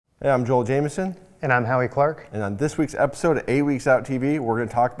Hey, I'm Joel Jameson. And I'm Howie Clark. And on this week's episode of 8 Weeks Out TV, we're going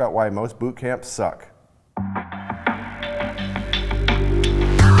to talk about why most boot camps suck.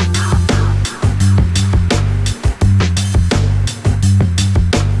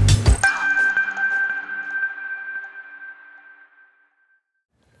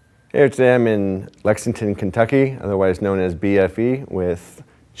 Here today I'm in Lexington, Kentucky, otherwise known as BFE, with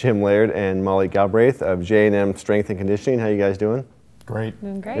Jim Laird and Molly Galbraith of J&M Strength and Conditioning. How you guys doing? Great.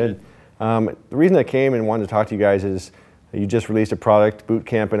 Doing great. Good. The reason I came and wanted to talk to you guys is you just released a product, Boot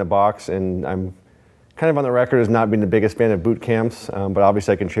Camp in a Box, and I'm kind of on the record as not being the biggest fan of boot camps, but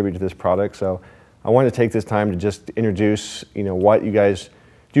obviously I contribute to this product. So I wanted to take this time to just introduce, what you guys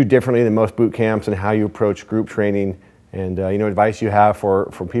do differently than most boot camps and how you approach group training, and advice you have for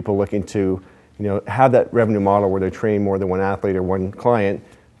people looking to, have that revenue model where they're training more than one athlete or one client,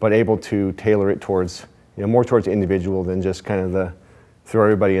 but able to tailor it towards, more towards the individual than just kind of the throw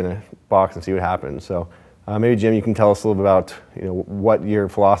everybody in a box and see what happens. So maybe Jim, you can tell us a little bit about what your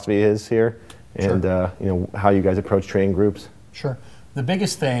philosophy is here, and Sure. How you guys approach training groups. Sure. The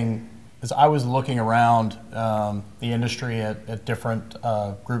biggest thing is I was looking around the industry at different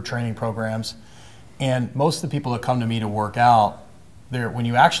group training programs, and most of the people that come to me to work out, when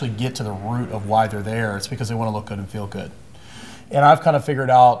you actually get to the root of why they're there, it's because they want to look good and feel good. And I've kind of figured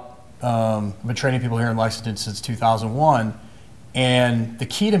out, I've been training people here in Lexington since 2001, and the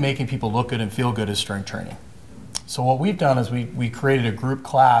key to making people look good and feel good is strength training. So what we've done is we created a group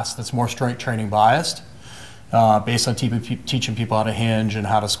class that's more strength training biased, based on teaching people how to hinge and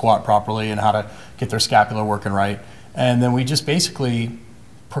how to squat properly and how to get their scapula working right. And then we just basically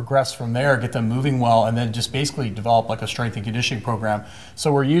progress from there, get them moving well, and then just basically develop like a strength and conditioning program.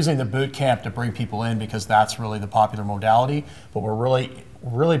 So we're using the boot camp to bring people in because that's really the popular modality, but we're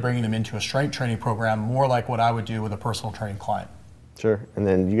really bringing them into a strength training program, more like what I would do with a personal training client. Sure. And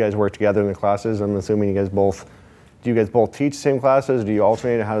then you guys work together in the classes. I'm assuming do you guys both teach the same classes? Do you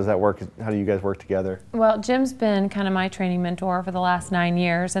alternate? How does that work? How do you guys work together? Well, Jim's been kind of my training mentor for the last 9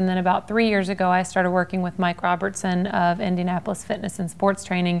 years, and then about 3 years ago I started working with Mike Robertson of Indianapolis Fitness and Sports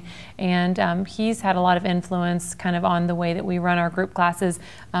Training, and he's had a lot of influence kind of on the way that we run our group classes.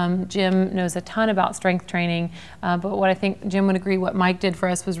 Jim knows a ton about strength training, but what I think Jim would agree what Mike did for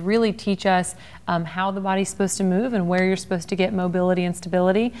us was really teach us how the body's supposed to move and where you're supposed to get mobility and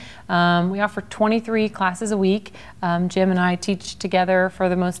stability. We offer 23 classes a week. Jim and I teach together for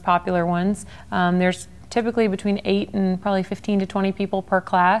the most popular ones. There's typically between 8 and probably 15 to 20 people per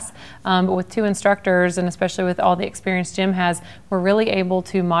class, but with 2 instructors, and especially with all the experience Jim has, we're really able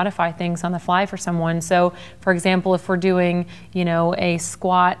to modify things on the fly for someone. So for example, if we're doing a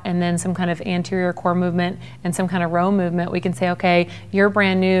squat and then some kind of anterior core movement and some kind of row movement, we can say, okay, you're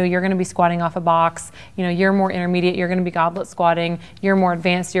brand new, you're going to be squatting off a box, you're more intermediate, you're going to be goblet squatting, you're more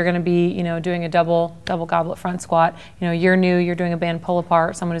advanced, you're going to be doing a double goblet front squat, you're new, you're doing a band pull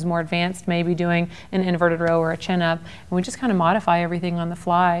apart, someone who's more advanced maybe doing an inverted row or a chin up, and we just kind of modify everything on the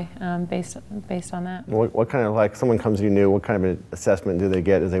fly based on that. What kind of, like, someone comes to you new, what kind of an assessment do they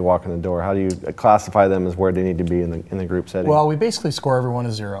get as they walk in the door? How do you classify them as where they need to be in the group setting? Well, we basically score everyone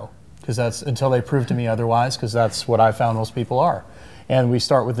a 0, because that's until they prove to me otherwise, because that's what I found most people are. And we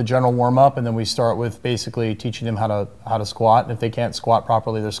start with the general warm-up, and then we start with basically teaching them how to squat. And if they can't squat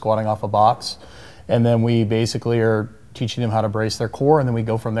properly, they're squatting off a box. And then we basically are teaching them how to brace their core, and then we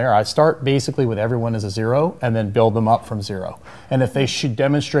go from there. I start basically with everyone as a 0 and then build them up from 0. And if they should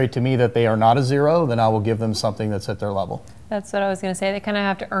demonstrate to me that they are not a 0, then I will give them something that's at their level. That's what I was going to say. They kind of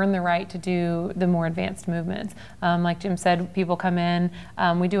have to earn the right to do the more advanced movements. Like Jim said, people come in.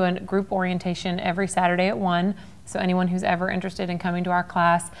 We do a group orientation every Saturday at 1. So anyone who's ever interested in coming to our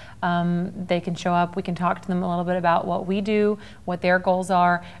class, they can show up. We can talk to them a little bit about what we do, what their goals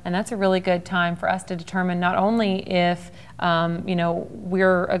are, and that's a really good time for us to determine not only if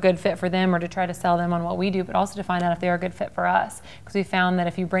we're a good fit for them or to try to sell them on what we do, but also to find out if they're a good fit for us. Because we found that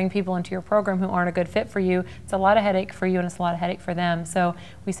if you bring people into your program who aren't a good fit for you, it's a lot of headache for you and it's a lot of headache for them. So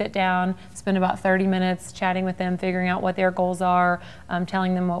we sit down, spend about 30 minutes chatting with them, figuring out what their goals are,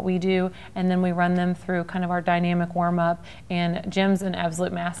 telling them what we do, and then we run them through kind of our dynamic warm-up. And Jim's an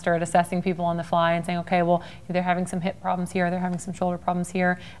absolute master at assessing people on the fly and saying, okay, well, they're having some hip problems here, they're having some shoulder problems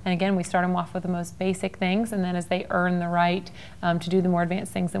here. And again, we start them off with the most basic things, and then as they earn the right to do the more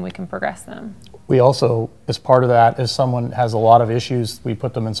advanced things, then we can progress them. We also, as part of that, if someone has a lot of issues, we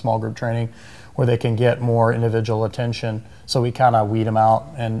put them in small group training where they can get more individual attention. So we kind of weed them out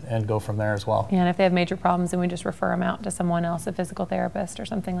and go from there as well. Yeah, and if they have major problems, then we just refer them out to someone else, a physical therapist or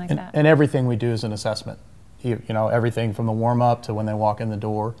something like that. And everything we do is an assessment. Everything from the warm-up to when they walk in the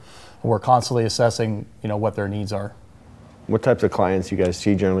door. We're constantly assessing, what their needs are. What types of clients you guys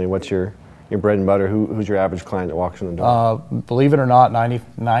see generally? What's your bread and butter? Who's your average client that walks in the door? Believe it or not,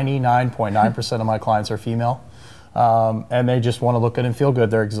 99.9% of my clients are female. And they just want to look good and feel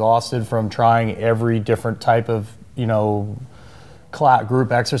good. They're exhausted from trying every different type of,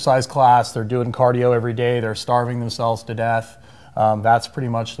 group exercise class. They're doing cardio every day. They're starving themselves to death. That's pretty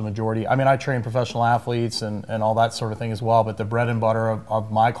much the majority. I mean, I train professional athletes and all that sort of thing as well, but the bread and butter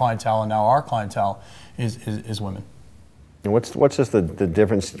of my clientele and now our clientele is women. And what's just the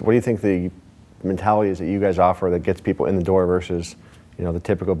difference? What do you think the mentality is that you guys offer that gets people in the door versus, the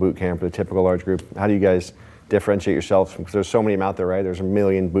typical boot camp or the typical large group? How do you guys differentiate yourselves? Because there's so many of them out there, right? There's a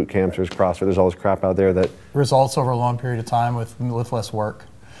million boot camps, there's CrossFit, there's all this crap out there that... Results over a long period of time with less work.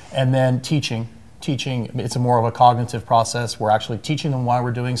 And then teaching, it's more of a cognitive process. We're actually teaching them why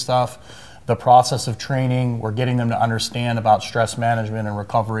we're doing stuff. The process of training, we're getting them to understand about stress management and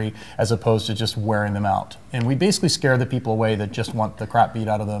recovery as opposed to just wearing them out. And we basically scare the people away that just want the crap beat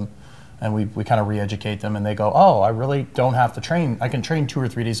out of them. And we kind of re-educate them and they go, oh, I really don't have to train. I can train 2 or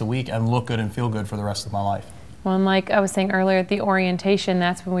 3 days a week and look good and feel good for the rest of my life. Well, and like I was saying earlier, at the orientation,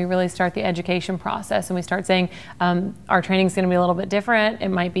 that's when we really start the education process, and we start saying our training is going to be a little bit different. It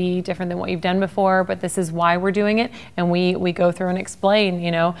might be different than what you've done before, but this is why we're doing it. And we go through and explain,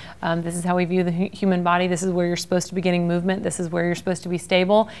 this is how we view the human body. This is where you're supposed to be getting movement. This is where you're supposed to be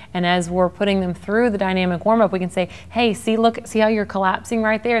stable. And as we're putting them through the dynamic warm-up, we can say, hey, see how you're collapsing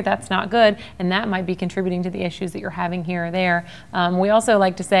right there? That's not good. And that might be contributing to the issues that you're having here or there. We also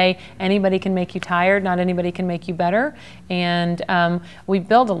like to say anybody can make you tired. Not anybody can make you better. And we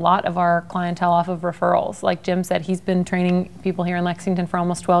build a lot of our clientele off of referrals. Like Jim said, he's been training people here in Lexington for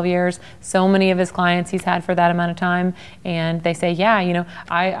almost 12 years. So many of his clients he's had for that amount of time. And they say, yeah,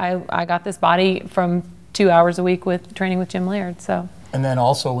 I got this body from 2 hours a week with training with Jim Laird. So. And then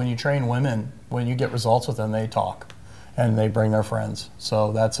also when you train women, when you get results with them, they talk and they bring their friends.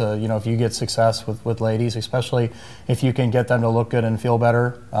 So that's if you get success with ladies, especially if you can get them to look good and feel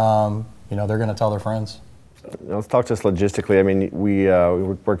better, they're going to tell their friends. Let's talk just logistically. I mean,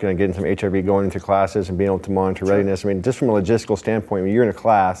 we're working on getting some HRV going into classes and being able to monitor readiness. I mean, just from a logistical standpoint, when you're in a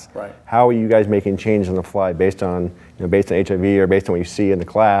class, right, how are you guys making changes on the fly based on HRV or based on what you see in the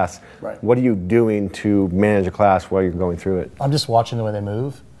class? Right. What are you doing to manage a class while you're going through it? I'm just watching the way they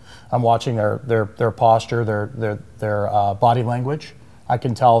move. I'm watching their posture, their body language. I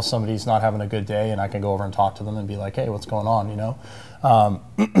can tell if somebody's not having a good day, and I can go over and talk to them and be like, hey, what's going on,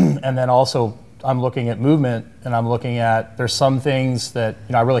 And then also, I'm looking at movement, and I'm looking at, there's some things that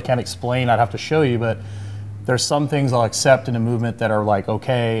I really can't explain, I'd have to show you, but there's some things I'll accept in a movement that are like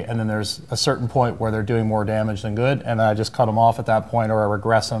okay, and then there's a certain point where they're doing more damage than good, and I just cut them off at that point, or I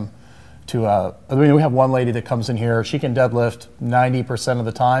regress them to we have one lady that comes in here, she can deadlift 90% of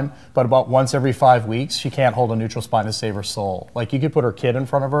the time, but about once every 5 weeks, she can't hold a neutral spine to save her soul. Like you could put her kid in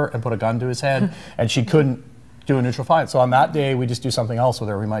front of her and put a gun to his head, and she couldn't do a neutral spine. So on that day, we just do something else with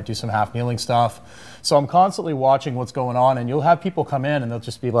her. We might do some half kneeling stuff. So I'm constantly watching what's going on, and you'll have people come in and they'll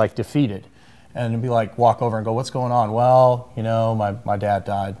just be like defeated. And be like, walk over and go, what's going on? Well, my dad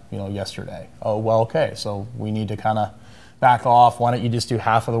died, yesterday. Oh, well, okay. So we need to kind of back off. Why don't you just do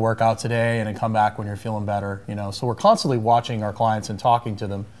half of the workout today and then come back when you're feeling better? So we're constantly watching our clients and talking to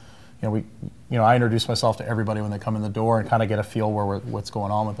them. I introduce myself to everybody when they come in the door and kind of get a feel what's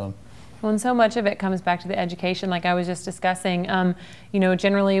going on with them. Well, and so much of it comes back to the education, like I was just discussing.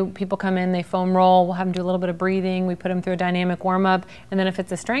 Generally people come in, they foam roll, we'll have them do a little bit of breathing, we put them through a dynamic warm-up, and then if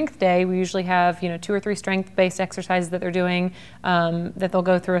it's a strength day, we usually have 2 or 3 strength-based exercises that they're doing that they'll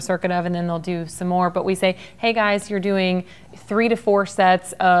go through a circuit of, and then they'll do some more. But we say, hey guys, you're doing 3 to 4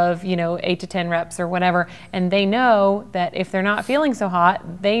 sets of 8 to 10 reps or whatever, and they know that if they're not feeling so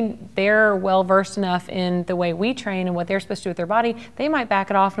hot, they're well versed enough in the way we train and what they're supposed to do with their body, they might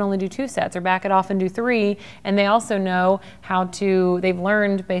back it off and only do 2 sets or back it off and do 3, and they also know they've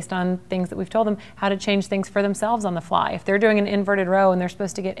learned based on things that we've told them how to change things for themselves on the fly. If they're doing an inverted row and they're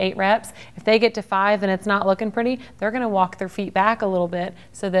supposed to get 8 reps, if they get to 5 and it's not looking pretty, they're going to walk their feet back a little bit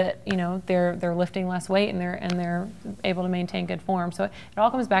so that they're lifting less weight and they're able to maintain good form. So it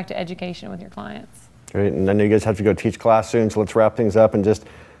all comes back to education with your clients. Great, and I know you guys have to go teach class soon, so let's wrap things up and just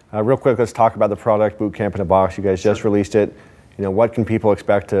real quick, let's talk about the product, Bootcamp in a Box. You guys just released it. What can people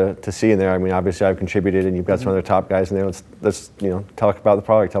expect to see in there? I mean, obviously I've contributed and you've got some other top guys in there. Let's talk about the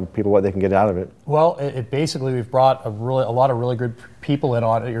product, tell people what they can get out of it. Well, it basically, we've brought a lot of really good people in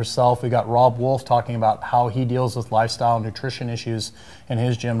on it yourself. We got Rob Wolf talking about how he deals with lifestyle and nutrition issues in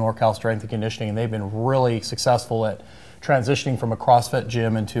his gym, NorCal Strength and Conditioning, and they've been really successful at transitioning from a CrossFit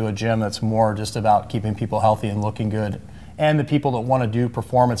gym into a gym that's more just about keeping people healthy and looking good. And the people that want to do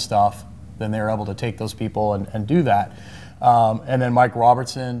performance stuff, then they're able to take those people and do that. And then Mike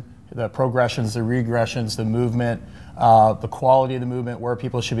Robertson, the progressions, the regressions, the movement, the quality of the movement, where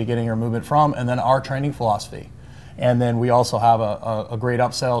people should be getting their movement from, and then our training philosophy. And then we also have a great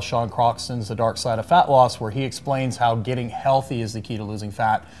upsell, Sean Croxton's The Dark Side of Fat Loss, where he explains how getting healthy is the key to losing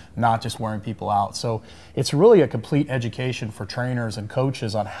fat, not just wearing people out. So it's really a complete education for trainers and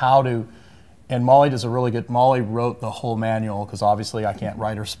coaches on how to, and Molly does a really good, Molly wrote the whole manual, because obviously I can't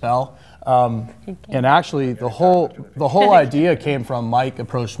write or spell. And actually the whole idea came from Mike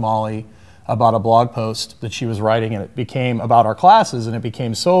approached Molly about a blog post that she was writing, and it became about our classes, and it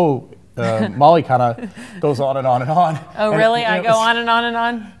became so Molly kind of goes on and on and on. Oh, really? I go on and on and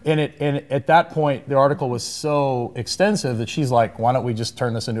on? And at that point, the article was so extensive that she's like, why don't we just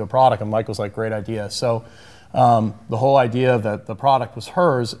turn this into a product? And Mike was like, great idea. So the whole idea that the product was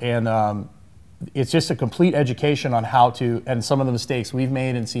hers, and it's just a complete education on how to, and some of the mistakes we've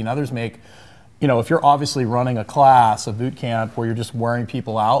made and seen others make. You know, if you're obviously running a class, a boot camp, where you're just wearing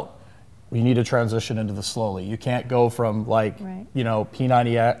people out, you need to transition into the slowly. You can't go from like, you know,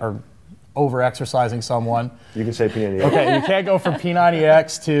 P90X or over-exercising someone. You can say P90X. Okay, you can't go from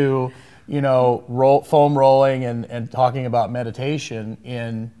P90X to, you know, foam rolling and talking about meditation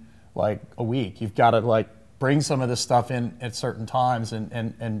in like a week. You've got to like bring some of this stuff in at certain times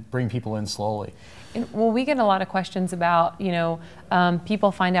and bring people in slowly. Well, we get a lot of questions about, you know,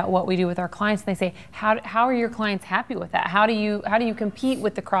 people find out what we do with our clients, and they say, how are your clients happy with that? How do you compete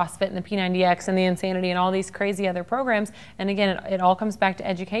with the CrossFit and the P90X and the Insanity and all these crazy other programs? And again, it all comes back to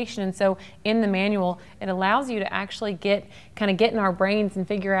education. And so in the manual, it allows you to actually get in our brains and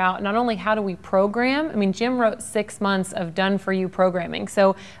figure out not only how do we program. I mean, Jim wrote 6 months of done-for-you programming.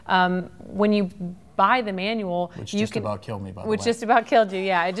 So when you buy the manual, which just about killed me, by the way. Which just about killed you,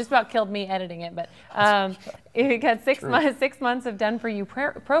 yeah. It just about killed me editing it, but it got 6 months of done-for-you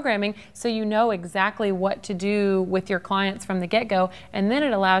programming, so you know exactly what to do with your clients from the get-go, and then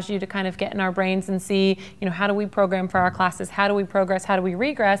it allows you to kind of get in our brains and see, you know, how do we program for our classes? How do we progress? How do we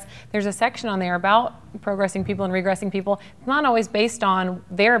regress? There's a section on there about progressing people and regressing people. It's not always based on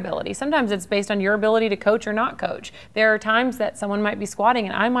their ability. Sometimes it's based on your ability to coach or not coach. There are times that someone might be squatting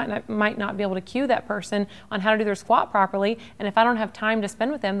and I might not be able to cue that person on how to do their squat properly, and if I don't have time to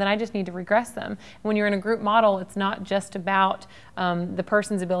spend with them, then I just need to regress them. When you're in a group model, it's not just about the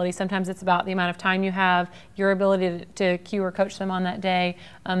person's ability. Sometimes it's about the amount of time you have, your ability to cue or coach them on that day.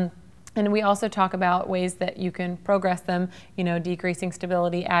 And we also talk about ways that you can progress them, you know, decreasing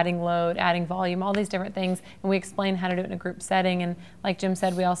stability, adding load, adding volume, all these different things. And we explain how to do it in a group setting. And like Jim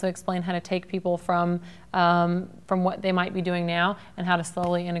said, we also explain how to take people from what they might be doing now and how to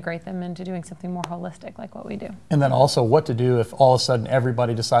slowly integrate them into doing something more holistic like what we do. And then also what to do if all of a sudden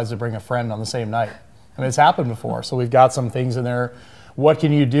everybody decides to bring a friend on the same night. I mean, it's happened before. So we've got some things in there. What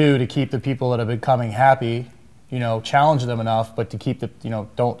can you do to keep the people that are becoming happy? You know, challenge them enough, but to keep the, you know,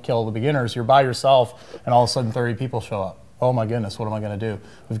 don't kill the beginners. You're by yourself, and all of a sudden 30 people show up. Oh my goodness, what am I going to do?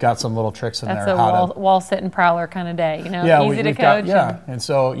 We've got some little tricks in there. That's a wall sit and prowler kind of day, you know, yeah, easy to coach. And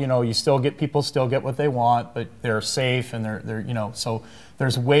so, you know, people still get what they want, but they're safe, and they're you know, so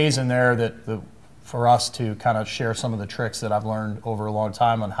there's ways in there that for us to kind of share some of the tricks that I've learned over a long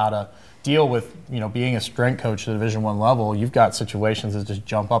time on how to deal with, you know, being a strength coach at Division I level. You've got situations that just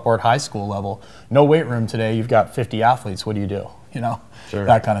jump up, or at high school level. No weight room today, you've got 50 athletes. What do you do? You know,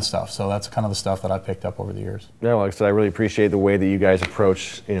 that kind of stuff. So that's kind of the stuff that I picked up over the years. Yeah, like I said, I really appreciate the way that you guys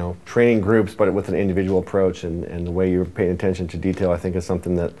approach, you know, training groups, but with an individual approach, and the way you're paying attention to detail, I think is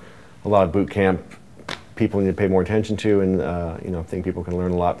something that a lot of boot camp people need to pay more attention to, and you know, I think people can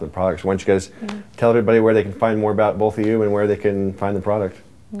learn a lot from the products. Why don't you guys tell everybody where they can find more about both of you and where they can find the product?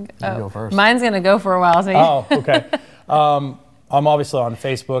 You go first. Mine's going to go for a while. So oh, okay. I'm obviously on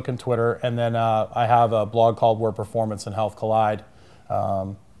Facebook and Twitter, and then I have a blog called Where Performance and Health Collide,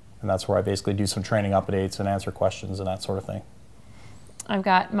 and that's where I basically do some training updates and answer questions and that sort of thing. I've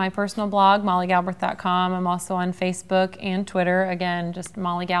got my personal blog, mollygalbraith.com. I'm also on Facebook and Twitter, again, just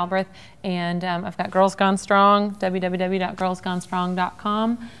Molly Galbraith. And I've got Girls Gone Strong,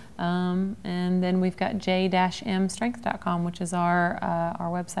 www.girlsgonestrong.com. And then we've got j-mstrength.com, which is our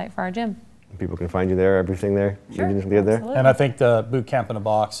website for our gym. People can find you there, everything there? Sure, there? And I think the Bootcamp in a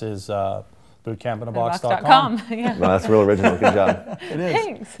Box is bootcampinabox.com. Yeah. Well, that's real original. Good job. It is.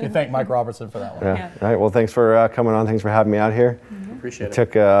 Thanks. You thank Mike Robertson for that one. Yeah. All right, well, thanks for coming on. Thanks for having me out here. Appreciate it.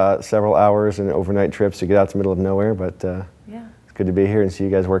 Took several hours and overnight trips to get out to the middle of nowhere, but it's good to be here and see you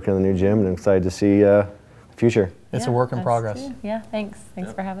guys working on the new gym, and I'm excited to see the future. It's a work in progress. True. Yeah, thanks.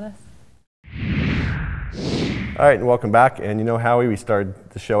 Thanks for having us. All right, and welcome back. And you know, Howie, we started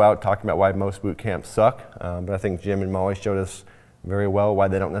the show out talking about why most boot camps suck, but I think Jim and Molly showed us very well why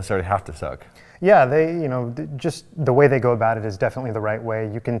they don't necessarily have to suck. Yeah, they, just the way they go about it is definitely the right way.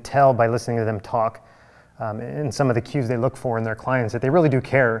 You can tell by listening to them talk and some of the cues they look for in their clients that they really do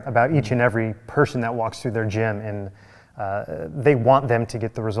care about each and every person that walks through their gym, and they want them to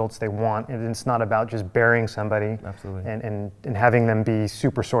get the results they want. And it's not about just burying somebody and having them be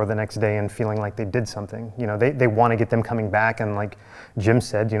super sore the next day and feeling like they did something. They want to get them coming back, and like Jim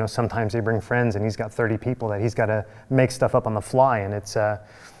said, sometimes they bring friends and he's got 30 people that he's got to make stuff up on the fly, and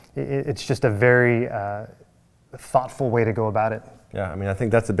it's just a very thoughtful way to go about it. Yeah, I mean, I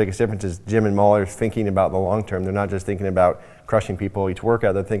think that's the biggest difference is Jim and Mahler thinking about the long term. They're not just thinking about crushing people each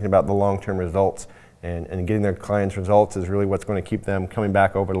workout, they're thinking about the long-term results. And getting their clients results is really what's going to keep them coming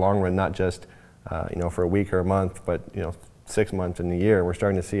back over the long run, not just for a week or a month, but 6 months and a year. We're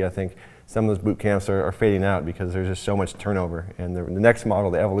starting to see, I think, some of those boot camps are fading out because there's just so much turnover. And the next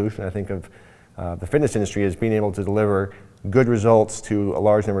model, the evolution, I think, of the fitness industry is being able to deliver good results to a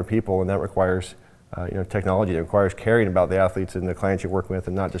large number of people, and that requires technology. It requires caring about the athletes and the clients you're working with,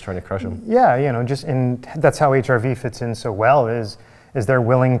 and not just trying to crush them. Yeah, and that's how HRV fits in so well. Is they're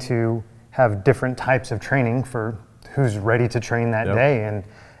willing to have different types of training for who's ready to train that day, and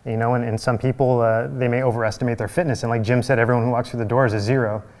and some people they may overestimate their fitness, and like Jim said, everyone who walks through the door is a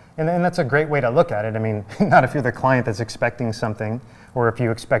zero, and that's a great way to look at it. I mean, not if you're the client that's expecting something, or if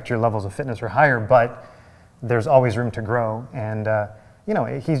you expect your levels of fitness are higher, but there's always room to grow, and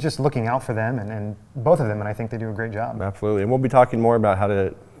he's just looking out for them, and both of them, and I think they do a great job. Absolutely, and we'll be talking more about how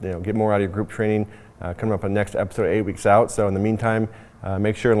to get more out of your group training coming up on the next episode of 8 Weeks Out. So in the meantime,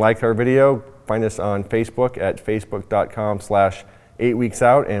 make sure and like our video. Find us on Facebook at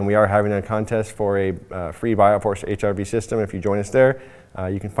facebook.com/8weeksout, and we are having a contest for a free BioForce HRV system. If you join us there,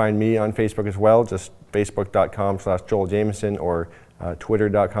 you can find me on Facebook as well, just facebook.com/JoelJamison or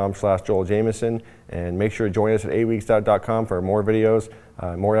twitter.com/JoelJamison, and make sure to join us at 8weeksout.com for more videos,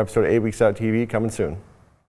 more episode of 8 Weeks Out TV coming soon.